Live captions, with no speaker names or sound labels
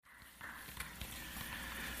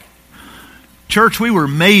Church, we were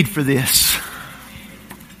made for this.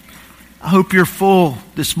 I hope you're full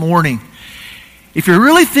this morning. If you're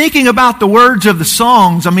really thinking about the words of the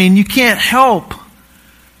songs, you can't help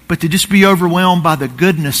but to just be overwhelmed by the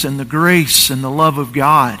goodness and the grace and the love of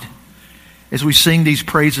God as we sing these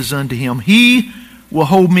praises unto Him. He will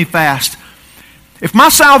hold me fast. If my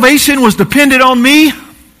salvation was dependent on me,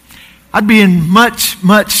 I'd be in much,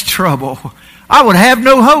 much trouble. I would have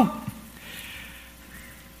no hope.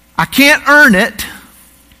 I can't earn it,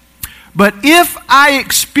 but if I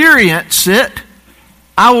experience it,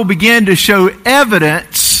 I will begin to show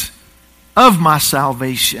evidence of my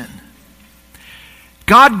salvation.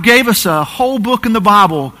 God gave us a whole book in the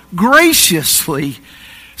Bible graciously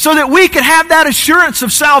so that we could have that assurance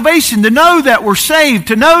of salvation, to know that we're saved,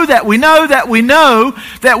 to know that we know that we know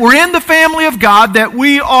that we're in the family of God, that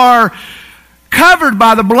we are covered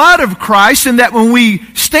by the blood of Christ, and that when we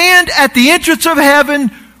stand at the entrance of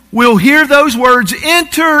heaven, we'll hear those words,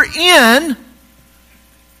 "Enter in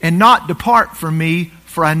and not depart from me,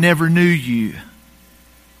 for I never knew you."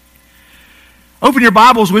 Open your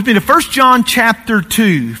Bibles with me to 1 John chapter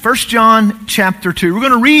 2. 1 John chapter 2. We're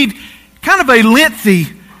going to read kind of a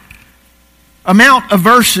lengthy amount of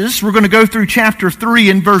verses. We're going to go through chapter 3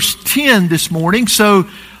 and verse 10 this morning. So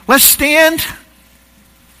let's stand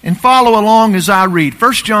and follow along as I read.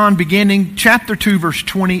 1 John beginning chapter 2 verse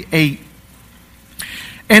 28.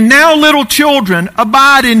 "And now, little children,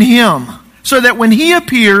 abide in Him, so that when He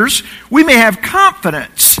appears, we may have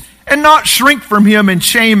confidence and not shrink from Him in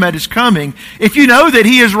shame at His coming. If you know that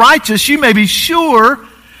He is righteous, you may be sure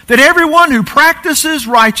that everyone who practices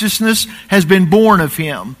righteousness has been born of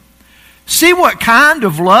Him. See what kind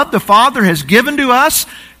of love the Father has given to us,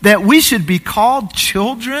 that we should be called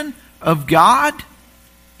children of God,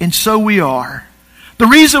 and so we are. The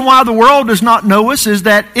reason why the world does not know us is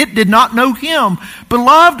that it did not know Him.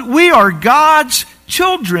 Beloved, we are God's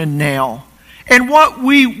children now, and what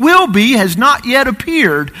we will be has not yet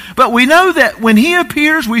appeared. But we know that when He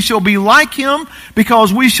appears, we shall be like Him,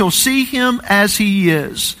 because we shall see Him as He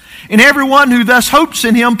is. And everyone who thus hopes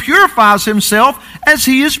in Him purifies himself as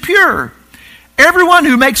He is pure. Everyone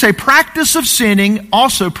who makes a practice of sinning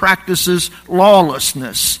also practices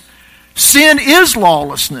lawlessness. Sin is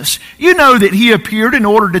lawlessness. You know that He appeared in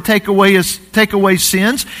order to take away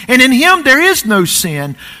sins, and in Him there is no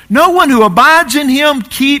sin. No one who abides in Him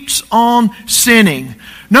keeps on sinning.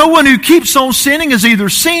 No one who keeps on sinning has either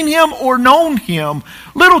seen Him or known Him.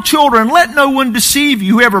 Little children, let no one deceive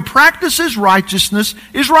you. Whoever practices righteousness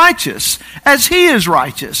is righteous, as He is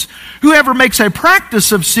righteous. Whoever makes a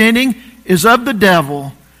practice of sinning is of the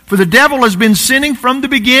devil, for the devil has been sinning from the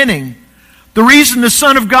beginning. The reason the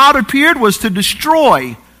Son of God appeared was to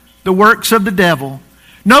destroy the works of the devil.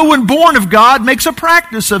 No one born of God makes a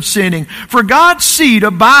practice of sinning, for God's seed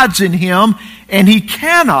abides in him, and he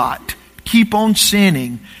cannot keep on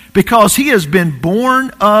sinning, because he has been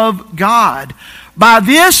born of God. By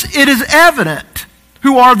this it is evident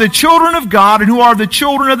who are the children of God and who are the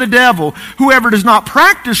children of the devil. Whoever does not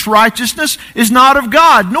practice righteousness is not of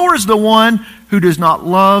God, nor is the one who does not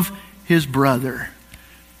love his brother.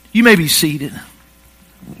 You may be seated.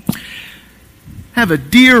 I have a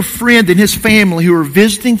dear friend and his family who are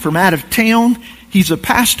visiting from out of town. He's a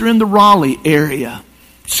pastor in the Raleigh area,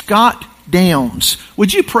 Scott Downs.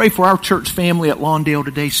 Would you pray for our church family at Lawndale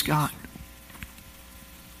today, Scott?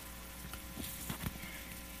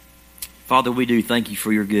 Father, we do thank You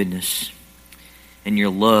for Your goodness and Your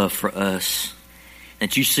love for us,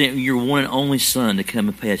 that You sent Your one and only Son to come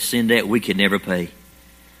and pay a sin debt we could never pay.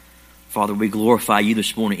 Father, we glorify You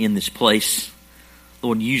this morning in this place.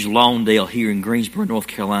 Lord, use Lawndale here in Greensboro, North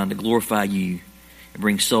Carolina, to glorify You and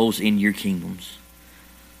bring souls in Your kingdoms.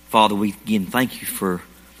 Father, we again thank You for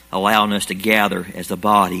allowing us to gather as the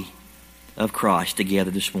body of Christ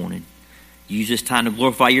together this morning. Use this time to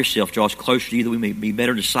glorify Yourself, draw us closer to You, that we may be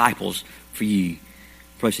better disciples for You.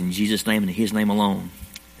 Praise in Jesus' name and in His name alone.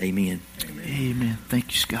 Amen. Amen.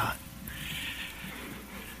 Thank you, Scott.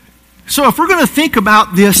 So if we're going to think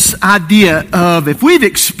about this idea of if we've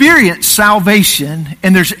experienced salvation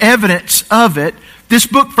and there's evidence of it, this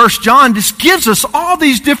book, 1 John, just gives us all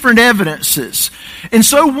these different evidences. And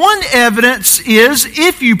so one evidence is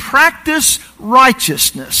if you practice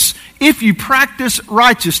righteousness. If you practice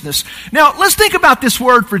righteousness. Now, let's think about this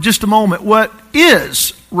word for just a moment. What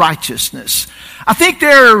is righteousness? I think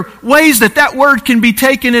there are ways that word can be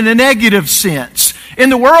taken in a negative sense. In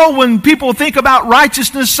the world, when people think about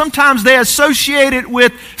righteousness, sometimes they associate it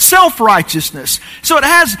with self-righteousness. So it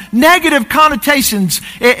has negative connotations.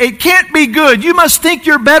 It can't be good. You must think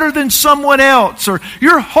you're better than someone else, or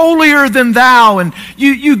you're holier than thou. And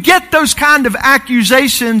you get those kind of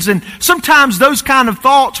accusations and sometimes those kind of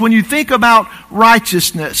thoughts when you think about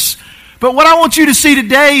righteousness. But what I want you to see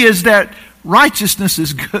today is that righteousness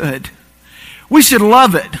is good. We should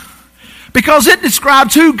love it, because it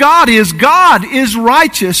describes who God is. God is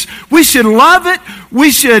righteous. We should love it. We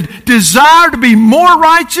should desire to be more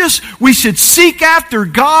righteous. We should seek after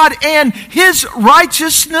God and His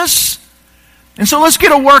righteousness. And so let's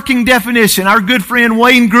get a working definition. Our good friend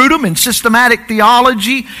Wayne Grudem in Systematic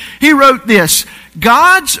Theology, he wrote this: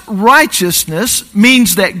 God's righteousness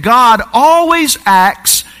means that God always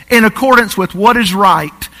acts in accordance with what is right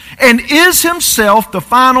and is Himself the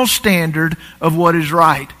final standard of what is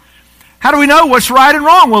right. How do we know what's right and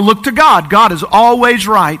wrong? Well, look to God. God is always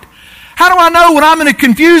right. How do I know when I'm in a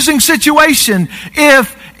confusing situation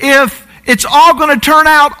if it's all going to turn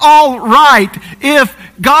out all right? If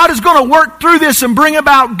God is going to work through this and bring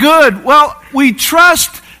about good? Well, we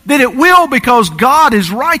trust that it will, because God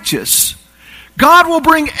is righteous. God will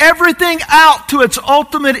bring everything out to its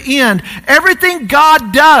ultimate end. Everything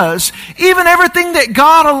God does, even everything that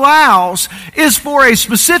God allows, is for a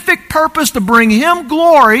specific purpose to bring Him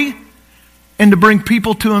glory and to bring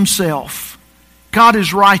people to Himself. God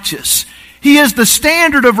is righteous. He is the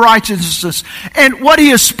standard of righteousness. And what He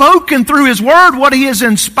has spoken through His Word, what He has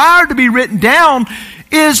inspired to be written down,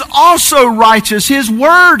 is also righteous. His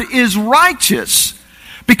Word is righteous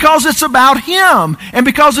because it's about Him and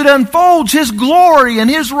because it unfolds His glory and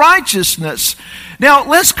His righteousness. Now,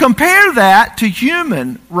 let's compare that to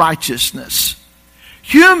human righteousness.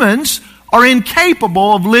 Humans are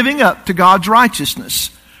incapable of living up to God's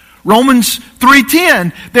righteousness. Romans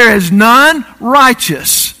 3:10, there is none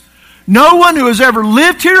righteous. No one who has ever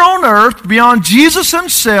lived here on earth beyond Jesus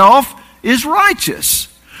Himself is righteous.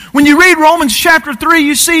 When you read Romans chapter 3,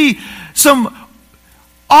 you see some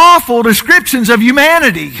awful descriptions of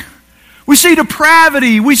humanity. We see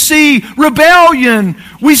depravity, we see rebellion,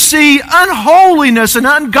 we see unholiness and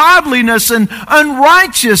ungodliness and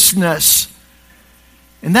unrighteousness.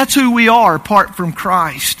 And that's who we are apart from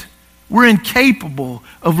Christ. We're incapable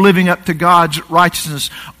of living up to God's righteousness.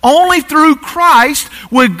 Only through Christ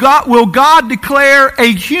will God declare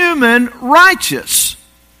a human righteous.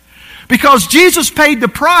 Because Jesus paid the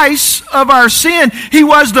price of our sin. He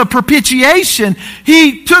was the propitiation.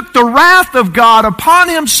 He took the wrath of God upon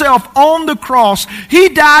Himself on the cross. He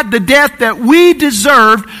died the death that we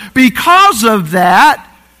deserved. Because of that,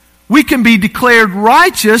 we can be declared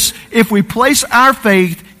righteous if we place our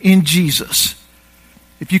faith in Jesus.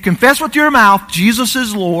 If you confess with your mouth Jesus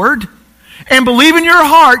is Lord and believe in your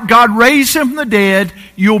heart God raised Him from the dead,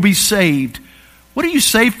 you'll be saved. What are you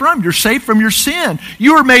saved from? You're saved from your sin.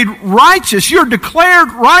 You are made righteous. You're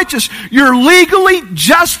declared righteous. You're legally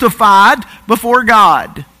justified before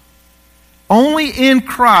God. Only in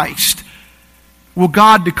Christ will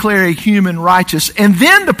God declare a human righteous. And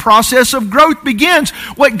then the process of growth begins.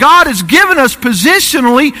 What God has given us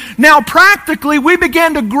positionally, now practically we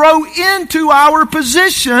begin to grow into our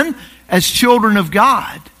position as children of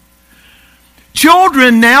God.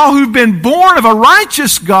 Children now who've been born of a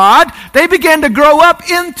righteous God, they begin to grow up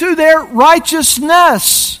into their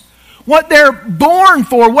righteousness. What they're born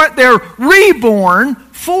for, what they're reborn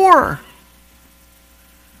for.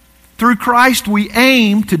 Through Christ we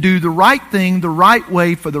aim to do the right thing, the right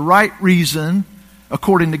way, for the right reason,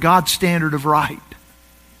 according to God's standard of right.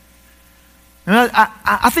 And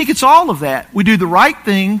I think it's all of that. We do the right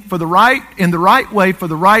thing for the right, in the right way, for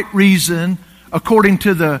the right reason, according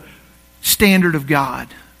to the standard of God.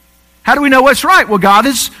 How do we know what's right? Well, God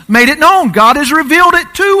has made it known. God has revealed it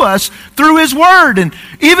to us through His Word. And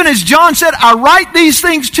even as John said, I write these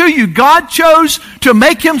things to you. God chose to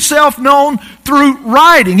make Himself known through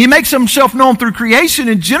writing. He makes Himself known through creation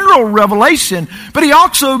and general revelation, but He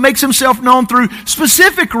also makes Himself known through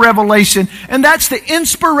specific revelation, and that's the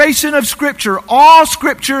inspiration of Scripture. All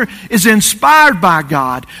Scripture is inspired by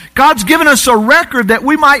God. God's given us a record that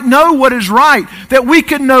we might know what is right, that we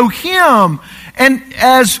can know Him. And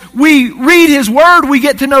as we read His Word, we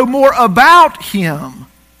get to know more about Him.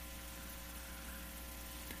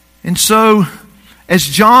 And so, as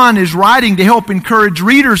John is writing to help encourage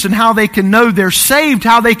readers in how they can know they're saved,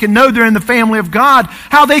 how they can know they're in the family of God,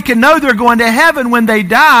 how they can know they're going to heaven when they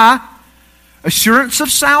die, assurance of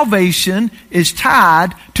salvation is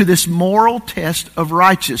tied to this moral test of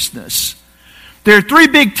righteousness. There are three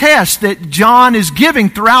big tests that John is giving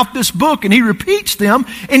throughout this book, and he repeats them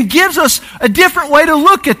and gives us a different way to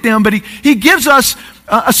look at them. But he gives us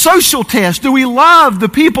a social test. Do we love the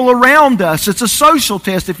people around us? It's a social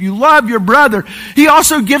test. If you love your brother. He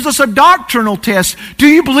also gives us a doctrinal test. Do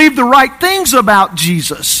you believe the right things about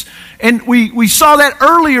Jesus? And we saw that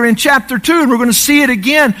earlier in chapter 2, and we're going to see it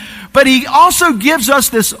again. But he also gives us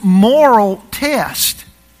this moral test.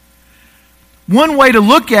 One way to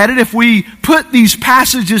look at it, if we put these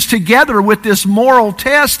passages together with this moral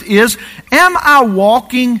test, is, am I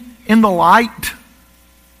walking in the light?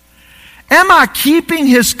 Am I keeping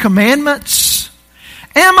His commandments?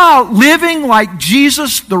 Am I living like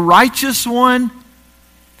Jesus, the righteous one?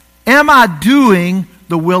 Am I doing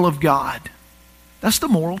the will of God? That's the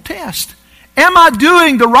moral test. Am I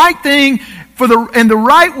doing the right thing in the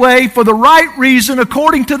right way, for the right reason,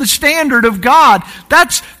 according to the standard of God?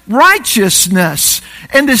 That's righteousness.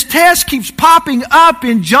 And this test keeps popping up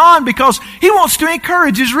in John because he wants to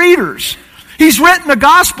encourage his readers. He's written the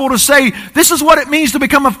gospel to say, this is what it means to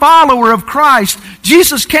become a follower of Christ.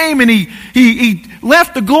 Jesus came and he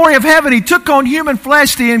left the glory of heaven. He took on human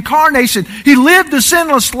flesh, the incarnation. He lived the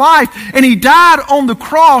sinless life, and He died on the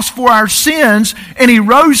cross for our sins, and He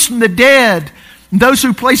rose from the dead. And those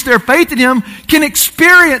who place their faith in Him can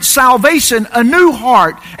experience salvation, a new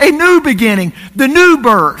heart, a new beginning, the new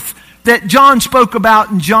birth that John spoke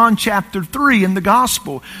about in John chapter 3 in the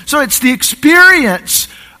gospel. So it's the experience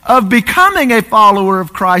of becoming a follower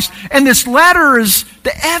of Christ. And this letter is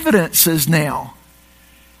the evidences now.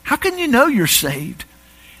 How can you know you're saved?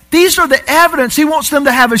 These are the evidence. He wants them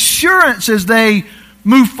to have assurance as they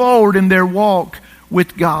move forward in their walk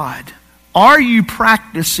with God. Are you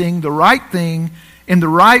practicing the right thing in the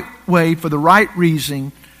right way for the right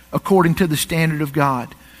reason according to the standard of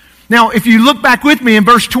God? Now, if you look back with me in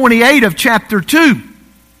verse 28 of chapter 2,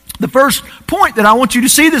 the first point that I want you to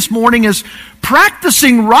see this morning is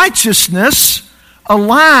practicing righteousness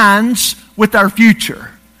aligns with our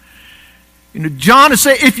future. John is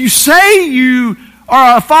saying, if you say you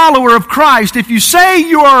are a follower of Christ, if you say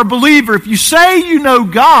you are a believer, if you say you know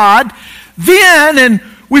God, then, and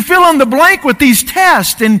we fill in the blank with these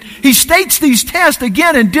tests, and he states these tests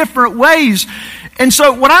again in different ways. And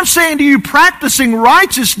so what I'm saying to you, practicing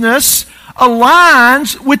righteousness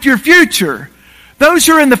aligns with your future. Those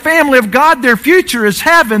who are in the family of God, their future is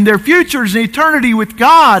heaven. Their future is eternity with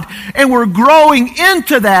God. And we're growing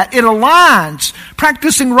into that. It aligns.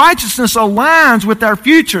 Practicing righteousness aligns with our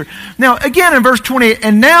future. Now, again in verse 28,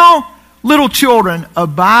 and now, little children,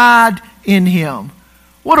 abide in Him.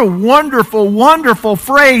 What a wonderful, wonderful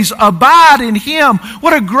phrase, abide in Him.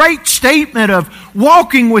 What a great statement of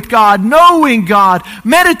walking with God, knowing God,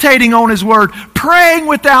 meditating on His Word, praying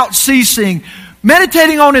without ceasing,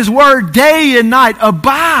 meditating on His Word day and night.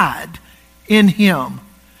 Abide in Him.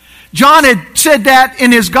 John had said that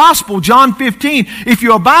in his gospel, John 15. If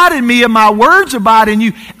you abide in me and my words abide in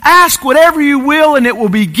you, ask whatever you will and it will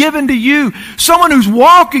be given to you. Someone who's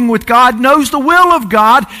walking with God knows the will of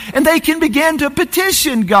God, and they can begin to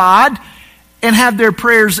petition God and have their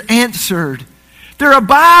prayers answered. They're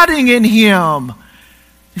abiding in Him.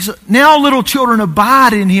 Now, little children,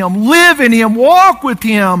 abide in Him, live in Him, walk with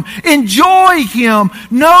Him, enjoy Him,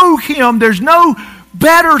 know Him. There's no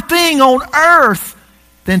better thing on earth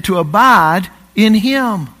than to abide in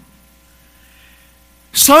Him.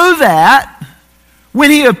 So that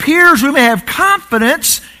when He appears, we may have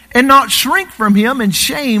confidence and not shrink from Him in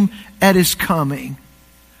shame at His coming.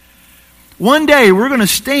 One day we're going to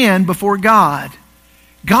stand before God.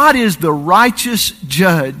 God is the righteous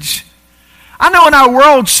judge. I know in our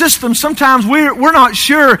world system, sometimes we're not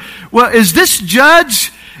sure, well, is this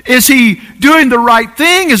judge, is he doing the right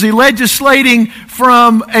thing? Is he legislating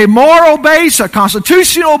from a moral base, a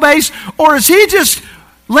constitutional base, or is he just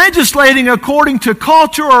legislating according to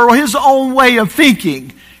culture or his own way of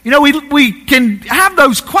thinking? You know, we can have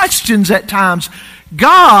those questions at times.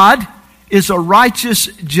 God is a righteous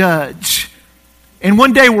judge. And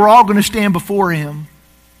one day we're all going to stand before Him.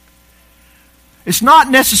 It's not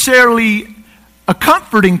necessarily a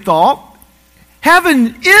comforting thought.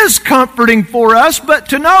 Heaven is comforting for us, but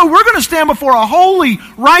to know we're going to stand before a holy,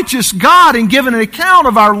 righteous God and give an account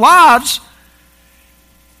of our lives,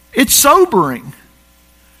 it's sobering.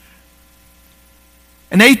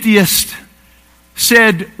 An atheist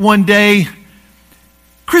said one day,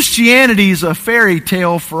 Christianity is a fairy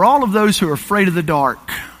tale for all of those who are afraid of the dark.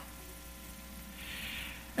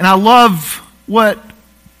 And I love what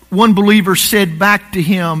one believer said back to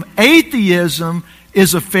him, atheism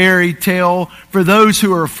is a fairy tale for those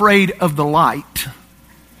who are afraid of the light.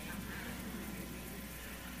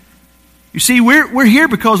 You see, we're here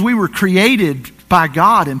because we were created by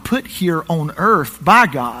God and put here on earth by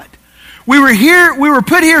God. We were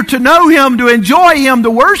put here to know Him, to enjoy Him,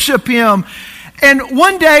 to worship Him. And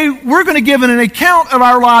one day we're going to give an account of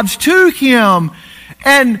our lives to Him.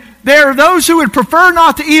 And there are those who would prefer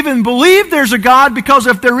not to even believe there's a God, because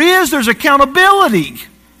if there is, there's accountability.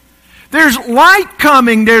 There's light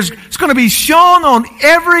coming. It's going to be shone on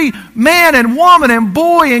every man and woman and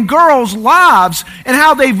boy and girl's lives and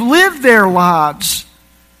how they've lived their lives.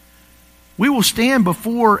 We will stand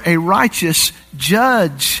before a righteous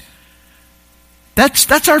judge.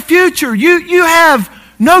 That's our future. You have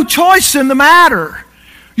no choice in the matter.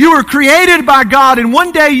 You were created by God, and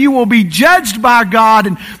one day you will be judged by God.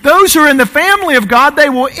 And those who are in the family of God, they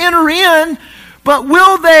will enter in, but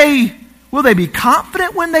will they be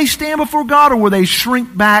confident when they stand before God, or will they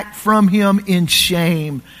shrink back from Him in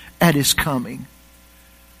shame at His coming?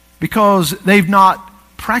 Because they've not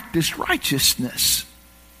practiced righteousness.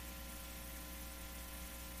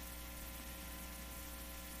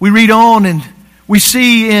 We read on and we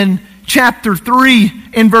see in chapter 3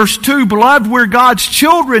 in verse 2, "Beloved, we're God's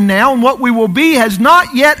children now, and what we will be has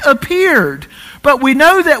not yet appeared. But we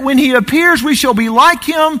know that when He appears, we shall be like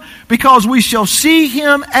Him, because we shall see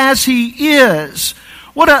Him as He is."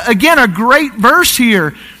 What a great verse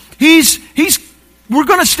here. We're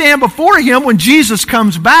going to stand before Him when Jesus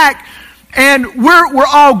comes back, and we're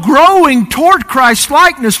all growing toward Christ's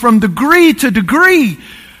likeness from degree to degree.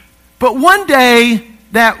 But one day,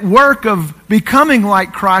 that work of becoming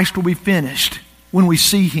like Christ will be finished when we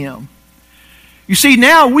see Him. You see,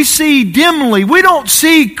 now we see dimly. We don't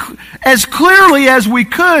see as clearly as we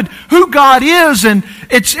could who God is, and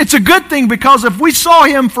it's a good thing, because if we saw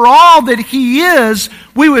Him for all that He is,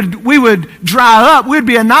 we would dry up. We'd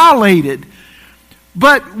be annihilated.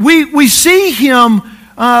 But we see Him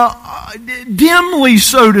dimly,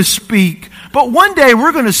 so to speak. But one day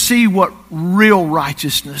we're going to see what real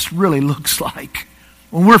righteousness really looks like.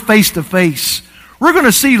 When we're face to face, we're going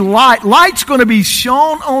to see light. Light's going to be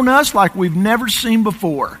shone on us like we've never seen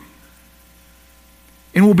before.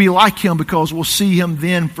 And we'll be like Him, because we'll see Him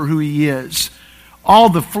then for who He is. All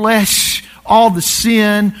the flesh, all the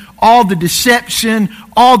sin, all the deception,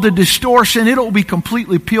 all the distortion, it'll be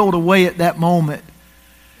completely peeled away at that moment.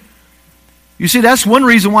 You see, that's one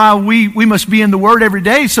reason why we must be in the Word every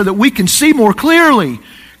day, so that we can see more clearly.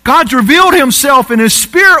 God's revealed Himself, and His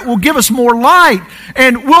Spirit will give us more light,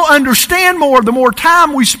 and we'll understand more the more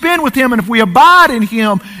time we spend with Him, and if we abide in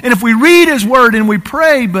Him, and if we read His Word and we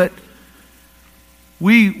pray. But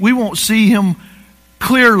we won't see Him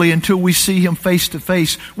clearly until we see Him face to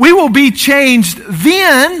face. We will be changed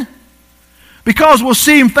then, because we'll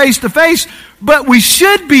see Him face to face, but we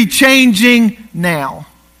should be changing now.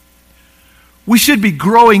 We should be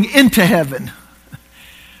growing into heaven.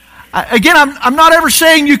 Again, I'm not ever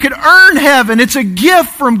saying you can earn heaven. It's a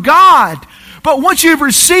gift from God. But once you've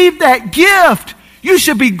received that gift, you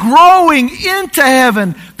should be growing into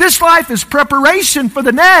heaven. This life is preparation for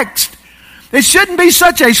the next. It shouldn't be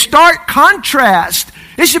such a stark contrast.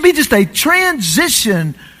 It should be just a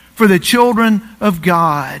transition for the children of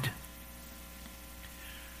God.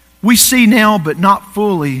 We see now, but not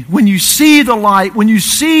fully. When you see the light, when you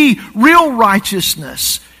see real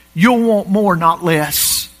righteousness, you'll want more, not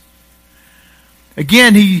less.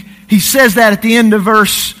 Again, he says that at the end of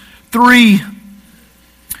verse 3.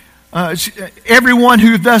 Everyone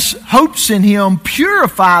who thus hopes in Him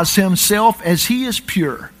purifies himself as He is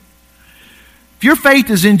pure. If your faith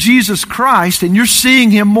is in Jesus Christ and you're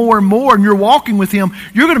seeing Him more and more and you're walking with Him,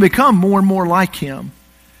 you're going to become more and more like Him.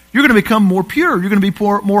 You're going to become more pure. You're going to be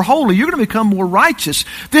more holy. You're going to become more righteous.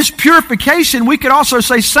 This purification, we could also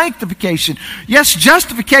say sanctification. Yes,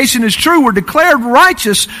 justification is true. We're declared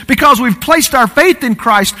righteous because we've placed our faith in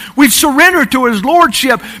Christ. We've surrendered to His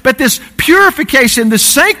Lordship. But this purification, this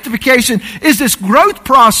sanctification, is this growth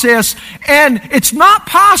process. And it's not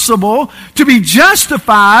possible to be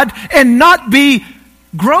justified and not be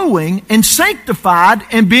growing and sanctified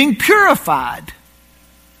and being purified.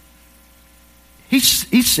 He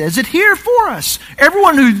says it here for us.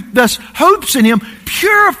 Everyone who thus hopes in Him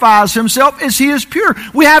purifies himself as He is pure.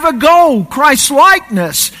 We have a goal, Christ's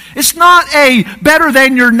likeness. It's not a better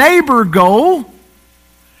than your neighbor goal.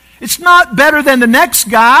 It's not better than the next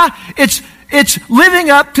guy. It's living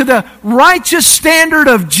up to the righteous standard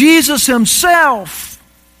of Jesus Himself.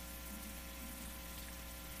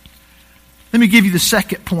 Let me give you the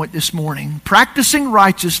second point this morning. Practicing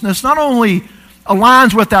righteousness not only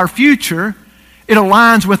aligns with our future, it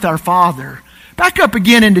aligns with our Father. Back up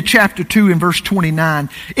again into chapter 2 and verse 29.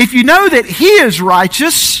 If you know that He is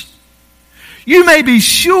righteous, you may be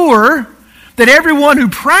sure that everyone who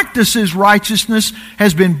practices righteousness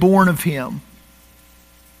has been born of him.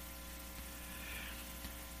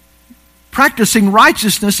 Practicing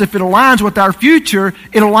righteousness, if it aligns with our future,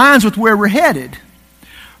 it aligns with where we're headed.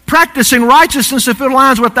 Practicing righteousness, if it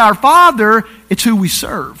aligns with our Father, it's who we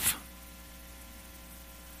serve.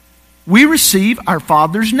 We receive our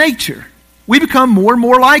Father's nature. We become more and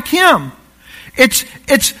more like Him.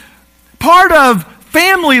 It's part of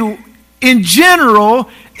family in general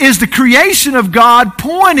is the creation of God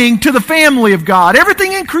pointing to the family of God.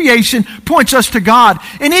 Everything in creation points us to God.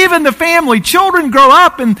 And even the family, children grow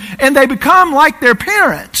up and they become like their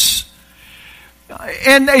parents.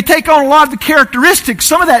 And they take on a lot of the characteristics.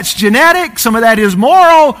 Some of that's genetic, some of that is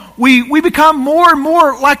moral. We become more and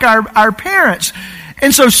more like our parents.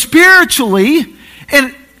 And so spiritually,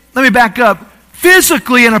 and let me back up,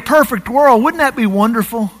 physically in a perfect world, wouldn't that be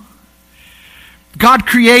wonderful? God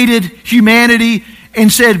created humanity and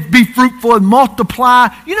said, be fruitful and multiply.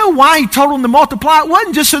 You know why He told them to multiply? It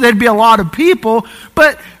wasn't just so there'd be a lot of people,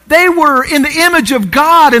 but they were in the image of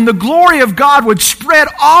God, and the glory of God would spread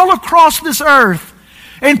all across this earth.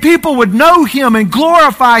 And people would know Him and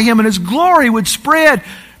glorify Him, and His glory would spread.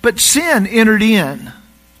 But sin entered in.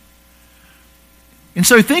 And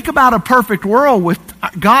so think about a perfect world with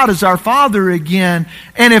God as our Father again.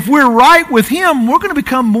 And if we're right with Him, we're going to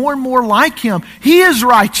become more and more like Him. He is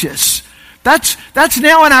righteous. That's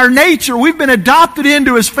now in our nature. We've been adopted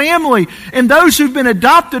into His family. And those who've been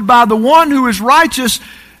adopted by the one who is righteous,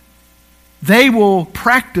 they will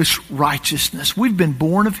practice righteousness. We've been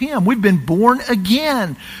born of Him. We've been born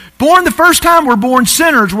again. Born the first time, we're born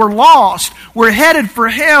sinners. We're lost. We're headed for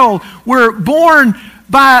hell. We're born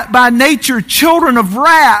by nature children of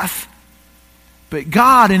wrath. But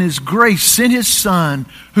God in His grace sent His Son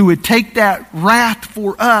who would take that wrath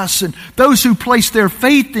for us. And those who place their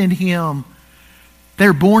faith in Him,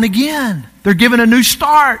 they're born again. They're given a new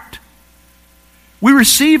start. We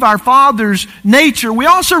receive our Father's nature. We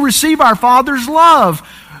also receive our Father's love.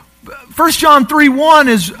 1 John 3:1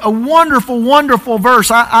 is a wonderful, wonderful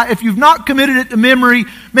verse. If you've not committed it to memory,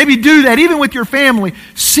 maybe do that, even with your family.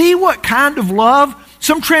 See what kind of love.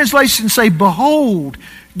 Some translations say, behold,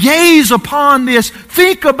 gaze upon this,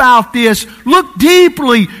 think about this, look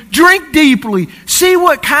deeply, drink deeply. See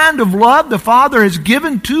what kind of love the Father has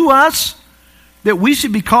given to us, that we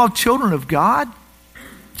should be called children of God.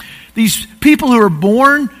 These people who are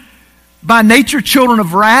born by nature children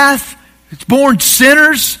of wrath, it's born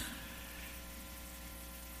sinners.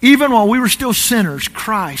 Even while we were still sinners,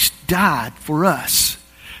 Christ died for us.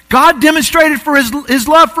 God demonstrated for His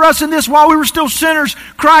love for us in this: while we were still sinners,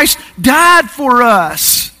 Christ died for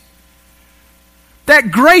us.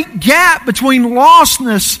 That great gap between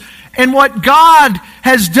lostness and what God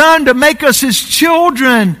has done to make us His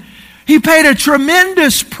children, He paid a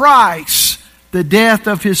tremendous price, the death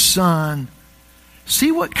of His Son.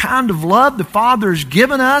 See what kind of love the Father has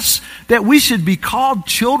given us, that we should be called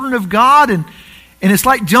children of God. And it's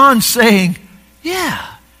like John saying, yeah,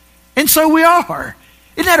 and so we are.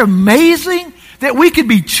 Isn't that amazing that we could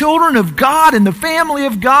be children of God and the family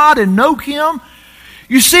of God and know Him?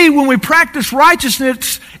 You see, when we practice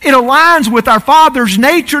righteousness, it aligns with our Father's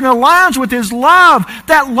nature and aligns with His love.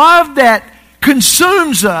 That love that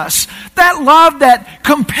consumes us. That love that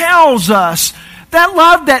compels us. That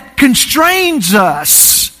love that constrains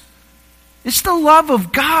us. It's the love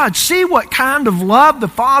of God. See what kind of love the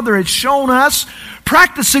Father has shown us.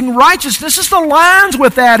 Practicing righteousness just aligns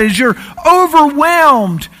with that as you're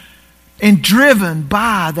overwhelmed and driven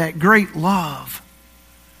by that great love.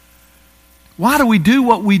 Why do we do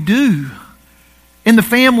what we do in the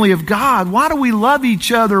family of God? Why do we love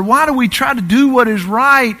each other? Why do we try to do what is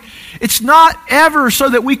right? It's not ever so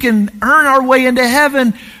that we can earn our way into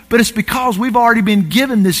heaven, but it's because we've already been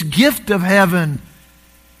given this gift of heaven,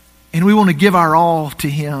 and we want to give our all to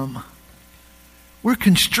Him. We're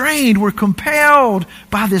constrained, we're compelled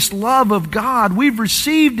by this love of God. We've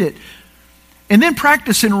received it. And then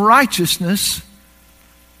practicing righteousness,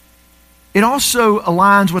 it also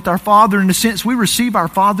aligns with our Father in the sense we receive our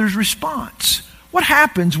Father's response. What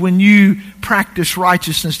happens when you practice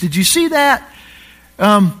righteousness? Did you see that?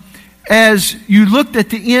 As you looked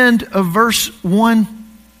at the end of verse 1,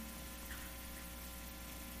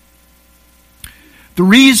 the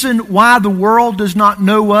reason why the world does not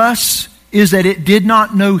know us is that it did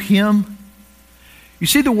not know Him. You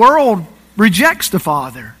see, the world rejects the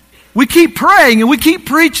Father. We keep praying and we keep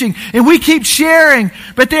preaching and we keep sharing,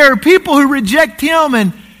 but there are people who reject Him,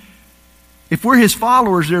 and if we're His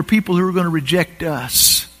followers, there are people who are going to reject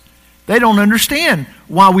us. They don't understand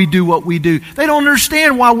why we do what we do. They don't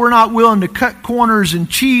understand why we're not willing to cut corners and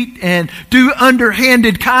cheat and do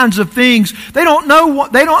underhanded kinds of things. They don't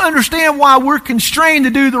understand why we're constrained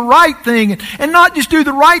to do the right thing, and not just do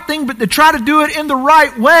the right thing, but to try to do it in the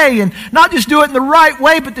right way, and not just do it in the right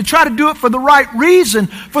way, but to try to do it for the right reason,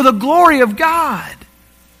 for the glory of God.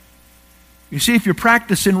 You see, if you're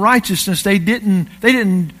practicing righteousness, they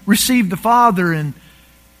didn't receive the Father, and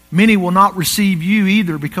many will not receive you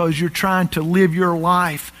either, because you're trying to live your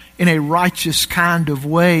life in a righteous kind of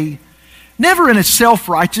way. Never in a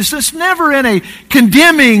self-righteousness, never in a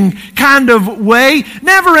condemning kind of way,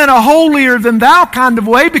 never in a holier-than-thou kind of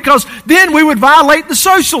way, because then we would violate the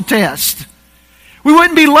social test. We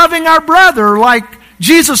wouldn't be loving our brother like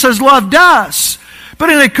Jesus has loved us. But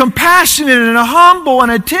in a compassionate and a humble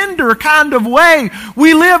and a tender kind of way,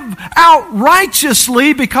 we live out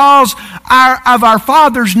righteously because of our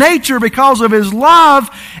Father's nature, because of His love,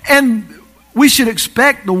 and we should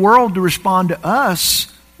expect the world to respond to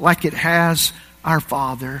us like it has our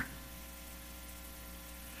Father.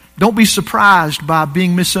 Don't be surprised by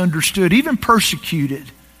being misunderstood, even persecuted.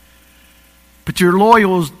 But your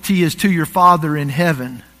loyalty is to your Father in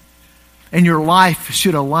heaven, and your life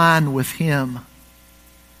should align with Him.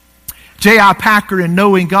 J.I. Packer, in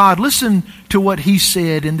Knowing God, listen to what he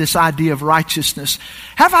said in this idea of righteousness.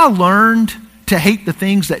 Have I learned to hate the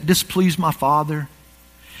things that displease my Father?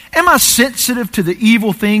 Am I sensitive to the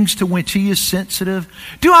evil things to which He is sensitive?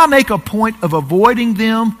 Do I make a point of avoiding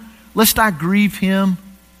them, lest I grieve Him?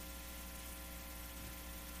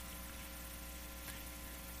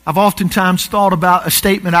 I've oftentimes thought about a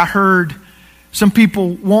statement I heard. Some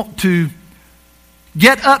people want to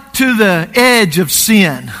get up to the edge of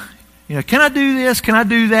sin. Can I do this? Can I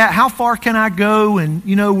do that? How far can I go? And,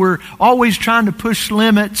 we're always trying to push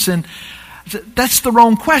limits. And that's the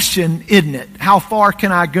wrong question, isn't it? How far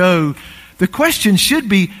can I go? The question should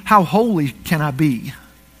be, how holy can I be?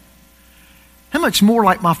 How much more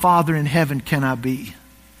like my Father in heaven can I be?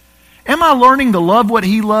 Am I learning to love what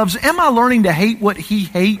He loves? Am I learning to hate what He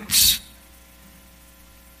hates?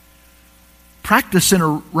 Practice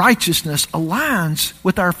in righteousness aligns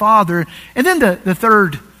with our Father. And then the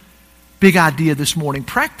third big idea this morning,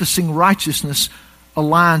 practicing righteousness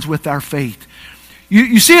aligns with our faith.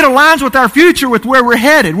 You see, it aligns with our future, with where we're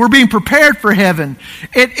headed. We're being prepared for heaven.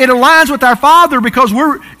 It aligns with our Father because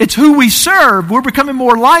it's who we serve. We're becoming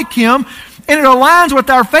more like Him. And it aligns with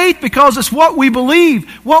our faith because it's what we believe.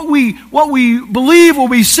 What we believe will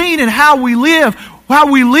be seen in how we live. How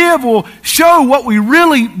we live will show what we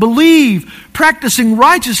really believe. Practicing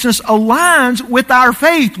righteousness aligns with our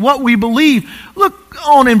faith, what we believe. Look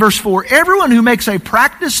on in verse 4. Everyone who makes a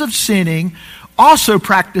practice of sinning also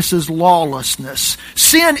practices lawlessness.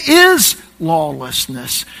 Sin is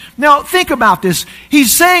lawlessness. Now think about this.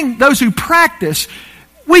 He's saying those who practice,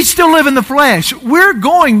 we still live in the flesh. We're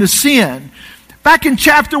going to sin. Back in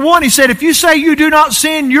chapter 1, he said, if you say you do not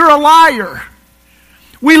sin, you're a liar.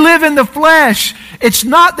 We live in the flesh. It's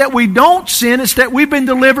not that we don't sin, it's that we've been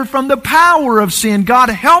delivered from the power of sin. God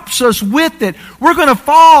helps us with it. We're going to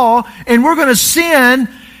fall and we're going to sin,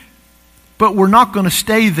 but we're not going to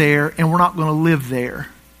stay there and we're not going to live there.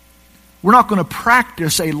 We're not going to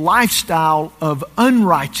practice a lifestyle of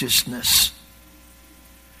unrighteousness.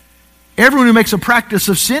 Everyone who makes a practice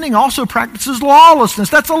of sinning also practices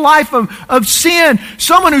lawlessness. That's a life of sin.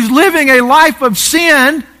 Someone who's living a life of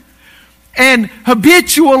sin and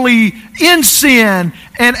habitually in sin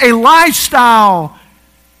and a lifestyle,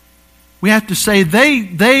 we have to say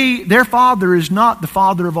their father is not the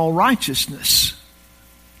Father of all righteousness.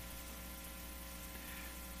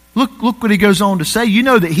 Look what he goes on to say. You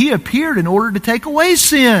know that He appeared in order to take away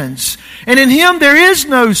sins, and in Him there is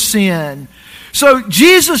no sin. So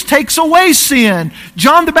Jesus takes away sin.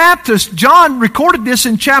 John the Baptist, John recorded this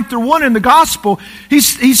in chapter 1 in the Gospel. He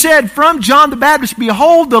said from John the Baptist,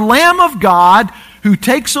 behold the Lamb of God who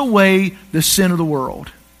takes away the sin of the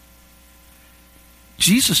world.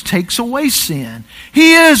 Jesus takes away sin.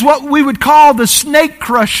 He is what we would call the snake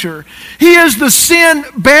crusher. He is the sin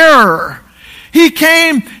bearer. He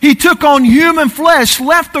came, He took on human flesh,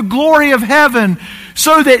 left the glory of heaven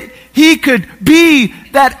so that He could be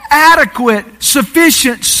that adequate,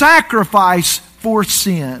 sufficient sacrifice for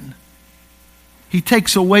sin. He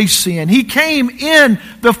takes away sin. He came in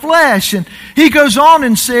the flesh. And he goes on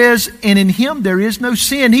and says, and in Him there is no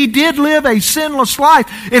sin. He did live a sinless life.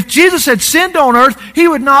 If Jesus had sinned on earth, He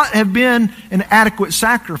would not have been an adequate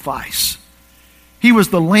sacrifice. He was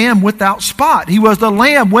the Lamb without spot. He was the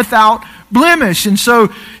Lamb without blemish. And so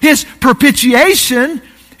His propitiation,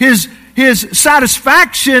 His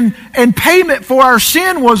satisfaction and payment for our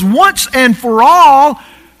sin was once and for all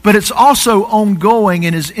but it's also ongoing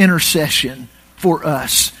in His intercession for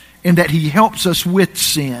us, in that He helps us with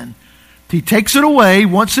sin. He takes it away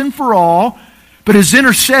once and for all, but His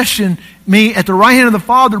intercession at the right hand of the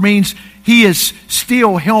Father means He is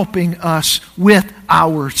still helping us with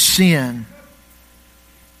our sin.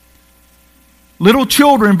 Little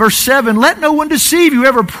children, verse 7, let no one deceive you.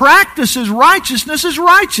 Whoever practices righteousness is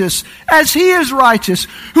righteous, as he is righteous.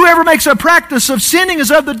 Whoever makes a practice of sinning is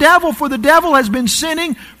of the devil, for the devil has been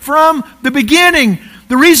sinning from the beginning.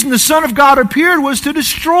 The reason the Son of God appeared was to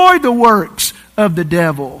destroy the works of the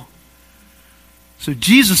devil. So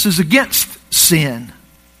Jesus is against sin.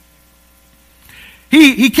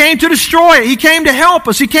 He came to destroy it. He came to help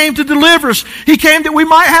us. He came to deliver us. He came that we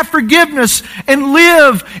might have forgiveness and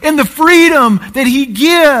live in the freedom that He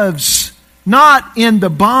gives, not in the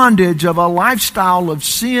bondage of a lifestyle of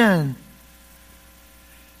sin.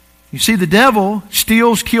 You see, the devil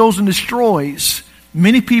steals, kills, and destroys.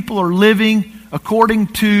 Many people are living according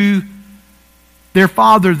to their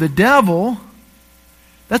father, the devil.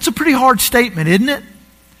 That's a pretty hard statement, isn't it?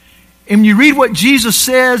 And you read what Jesus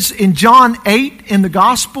says in John 8 in the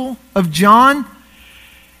Gospel of John.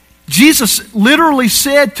 Jesus literally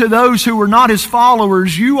said to those who were not His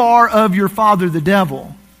followers, you are of your father the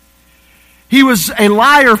devil. He was a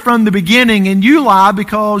liar from the beginning, and you lie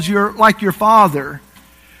because you're like your father.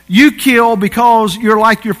 You kill because you're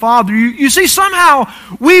like your father. You see, somehow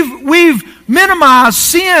we've minimized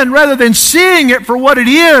sin rather than seeing it for what it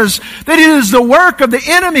is. That it is the work of the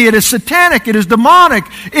enemy. It is satanic. It is demonic.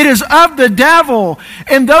 It is of the devil.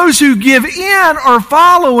 And those who give in are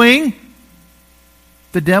following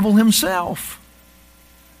the devil himself.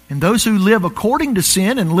 And those who live according to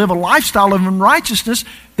sin and live a lifestyle of unrighteousness,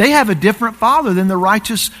 they have a different father than the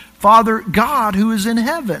righteous Father God who is in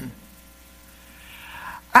heaven.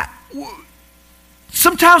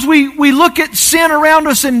 Sometimes we look at sin around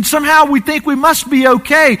us and somehow we think we must be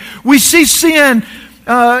okay. We see sin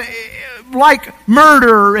like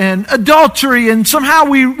murder and adultery, and somehow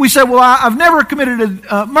we say, well, I've never committed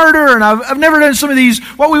a murder, and I've never done some of these,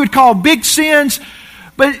 what we would call big sins.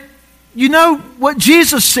 But you know what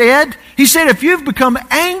Jesus said? He said, if you've become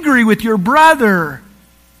angry with your brother,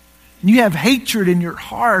 and you have hatred in your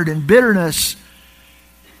heart and bitterness,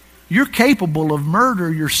 you're capable of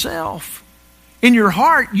murder yourself. In your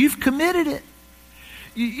heart, you've committed it.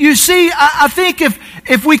 You see, I think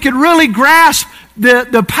if we could really grasp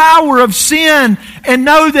the power of sin and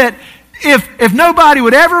know that if nobody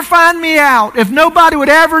would ever find me out, if nobody would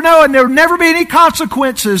ever know, and there would never be any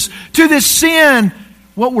consequences to this sin,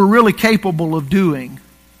 what we're really capable of doing.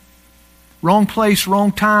 Wrong place,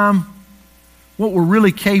 wrong time. What we're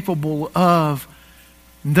really capable of.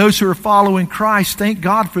 And those who are following Christ, thank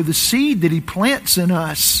God for the seed that He plants in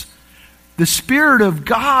us. The Spirit of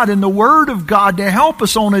God and the Word of God to help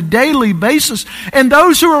us on a daily basis. And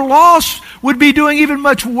those who are lost would be doing even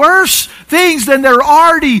much worse things than they're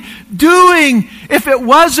already doing if it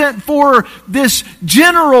wasn't for this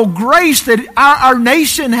general grace that our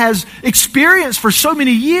nation has experienced for so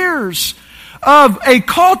many years. Of a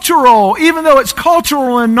cultural, even though it's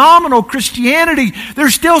cultural and nominal Christianity,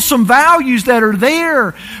 there's still some values that are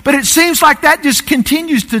there. But it seems like that just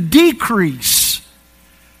continues to decrease.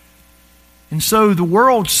 And so the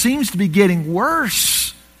world seems to be getting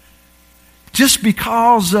worse just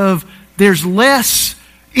because of there's less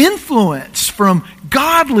influence from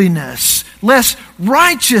godliness, less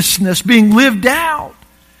righteousness being lived out.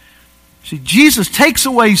 See, Jesus takes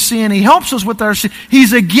away sin. He helps us with our sin.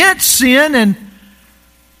 He's against sin. And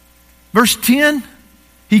verse 10,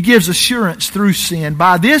 He gives assurance through sin.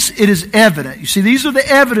 By this it is evident. You see, these are the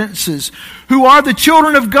evidences. Who are the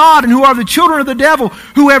children of God and who are the children of the devil.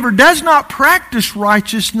 Whoever does not practice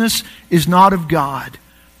righteousness is not of God,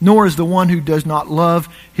 nor is the one who does not love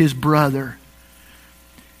his brother.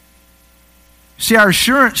 See, our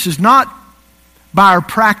assurance is not by our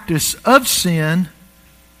practice of sin,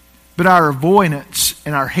 but our avoidance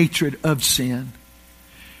and our hatred of sin.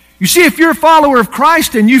 You see, if you're a follower of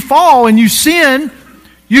Christ and you fall and you sin,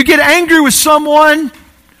 you get angry with someone,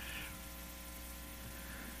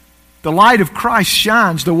 the light of Christ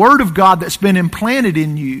shines. The Word of God that's been implanted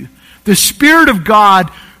in you. The Spirit of God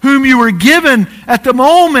whom you were given at the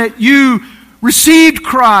moment you received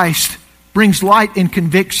Christ brings light and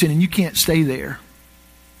conviction, and you can't stay there.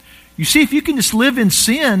 You see, if you can just live in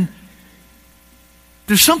sin,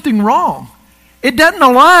 there's something wrong. It doesn't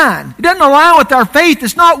align. It doesn't align with our faith.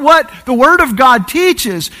 It's not what the Word of God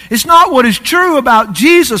teaches. It's not what is true about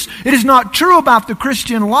Jesus. It is not true about the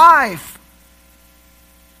Christian life.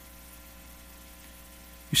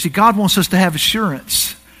 You see, God wants us to have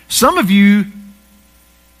assurance. Some of you,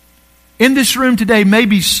 in this room today may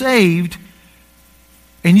be saved,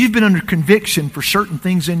 and you've been under conviction for certain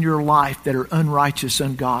things in your life that are unrighteous,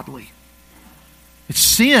 ungodly. It's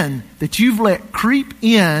sin that you've let creep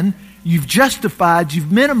in, you've justified,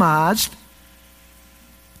 you've minimized,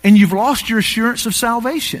 and you've lost your assurance of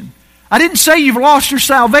salvation. I didn't say you've lost your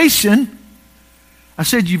salvation. I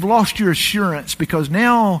said you've lost your assurance, because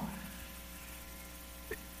now,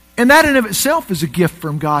 and that in of itself is a gift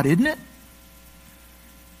from God, isn't it?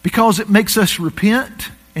 Because it makes us repent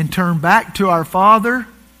and turn back to our Father.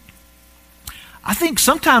 I think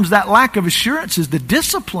sometimes that lack of assurance is the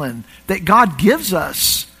discipline that God gives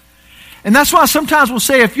us. And that's why sometimes we'll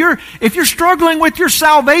say if you're struggling with your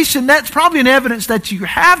salvation, that's probably an evidence that you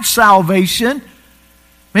have salvation.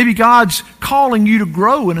 Maybe God's calling you to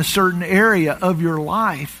grow in a certain area of your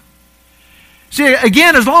life. See,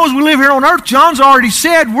 again, as long as we live here on earth, John's already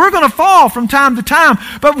said we're going to fall from time to time.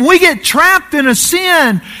 But when we get trapped in a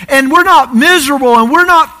sin and we're not miserable and we're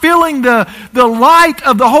not feeling the light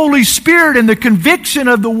of the Holy Spirit and the conviction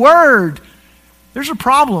of the Word, there's a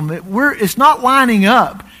problem. It's not lining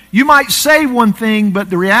up. You might say one thing, but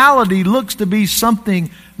the reality looks to be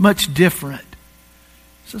something much different.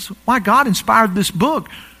 This is why God inspired this book.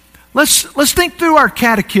 Let's think through our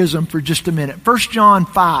catechism for just a minute. 1 John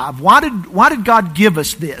 5. Why did God give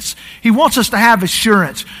us this? He wants us to have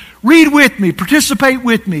assurance. Read with me. Participate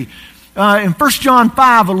with me. In 1 John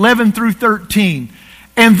 5, 11 through 13.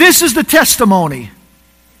 And this is the testimony.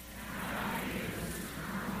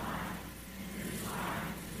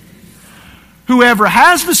 Whoever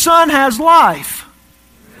has the Son has life.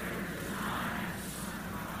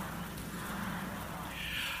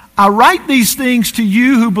 I write these things to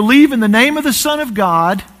you who believe in the name of the Son of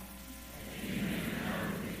God.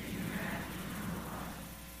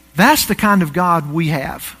 That's the kind of God we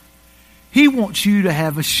have. He wants you to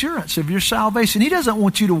have assurance of your salvation. He doesn't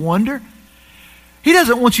want you to wonder. He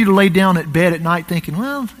doesn't want you to lay down at bed at night thinking,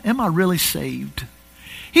 well, am I really saved?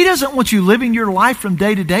 He doesn't want you living your life from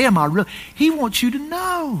day to day. He wants you to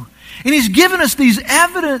know. And He's given us these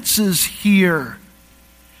evidences here.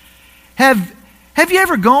 Have you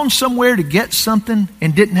ever gone somewhere to get something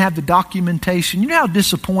and didn't have the documentation? You know how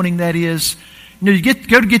disappointing that is? You know, you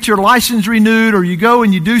go to get your license renewed, or you go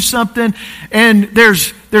and you do something, and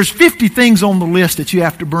there's 50 things on the list that you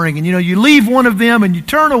have to bring. And you leave one of them and you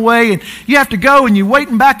turn away, and you have to go and you're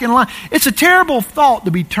waiting back in line. It's a terrible thought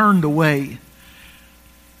to be turned away.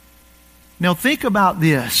 Now think about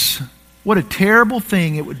this. What a terrible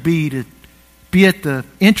thing it would be to be at the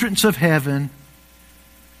entrance of heaven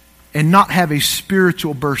and not have a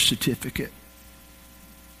spiritual birth certificate.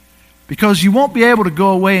 Because you won't be able to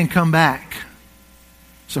go away and come back.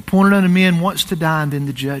 It's appointed unto men once to die and then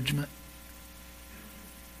the judgment.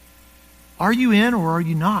 Are you in or are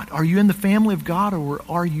you not? Are you in the family of God or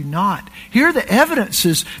are you not? Here are the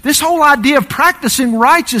evidences. This whole idea of practicing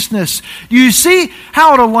righteousness. Do you see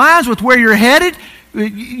how it aligns with where you're headed?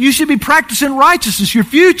 You should be practicing righteousness, your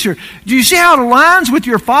future. Do you see how it aligns with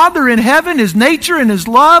your Father in heaven, His nature and His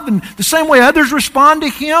love, and the same way others respond to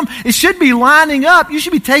Him? It should be lining up. You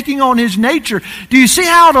should be taking on His nature. Do you see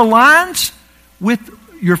how it aligns with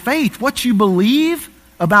your faith, what you believe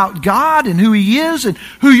about God and who He is and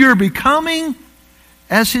who you're becoming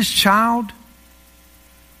as His child?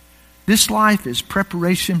 This life is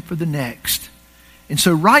preparation for the next. And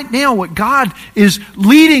so right now what God is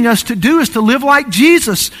leading us to do is to live like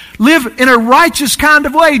Jesus. Live in a righteous kind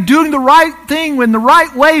of way, doing the right thing in the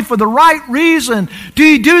right way for the right reason. Do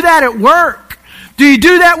you do that at work? Do you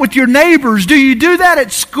do that with your neighbors? Do you do that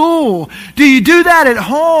at school? Do you do that at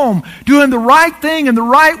home? Doing the right thing in the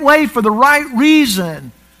right way for the right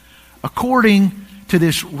reason, according to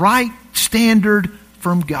this right standard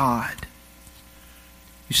from God.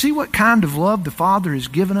 You see what kind of love the Father has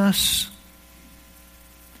given us?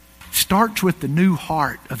 Starts with the new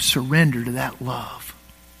heart of surrender to that love.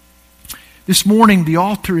 This morning the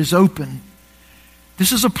altar is open.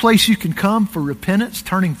 This is a place you can come for repentance,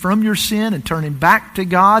 turning from your sin and turning back to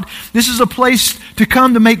God. This is a place to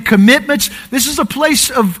come to make commitments. This is a place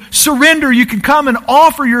of surrender. You can come and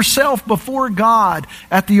offer yourself before God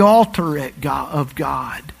at the altar of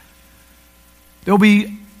God. There'll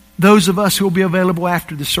be those of us who will be available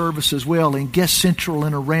after the service as well in Guest Central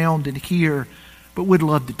and around and here. But we'd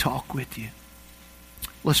love to talk with you.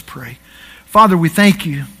 Let's pray. Father, we thank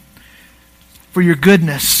you for your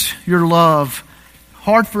goodness, your love.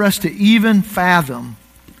 Hard for us to even fathom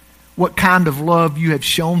what kind of love you have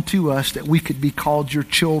shown to us that we could be called your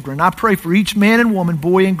children. I pray for each man and woman,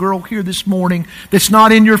 boy and girl here this morning that's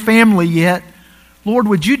not in your family yet. Lord,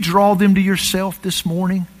 would you draw them to yourself this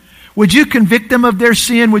morning? Would you convict them of their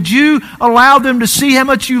sin? Would you allow them to see how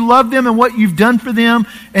much you love them and what you've done for them?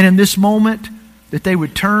 And in this moment, that they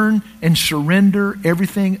would turn and surrender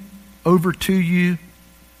everything over to you.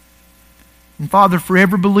 And Father, for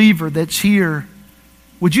every believer that's here,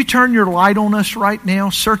 would you turn your light on us right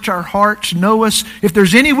now? Search our hearts, know us. If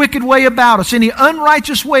there's any wicked way about us, any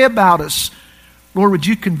unrighteous way about us, Lord, would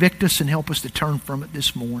you convict us and help us to turn from it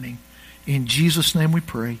this morning? In Jesus' name we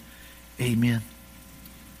pray. Amen.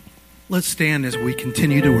 Let's stand as we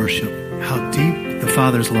continue to worship how deep the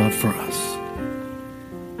Father's love for us.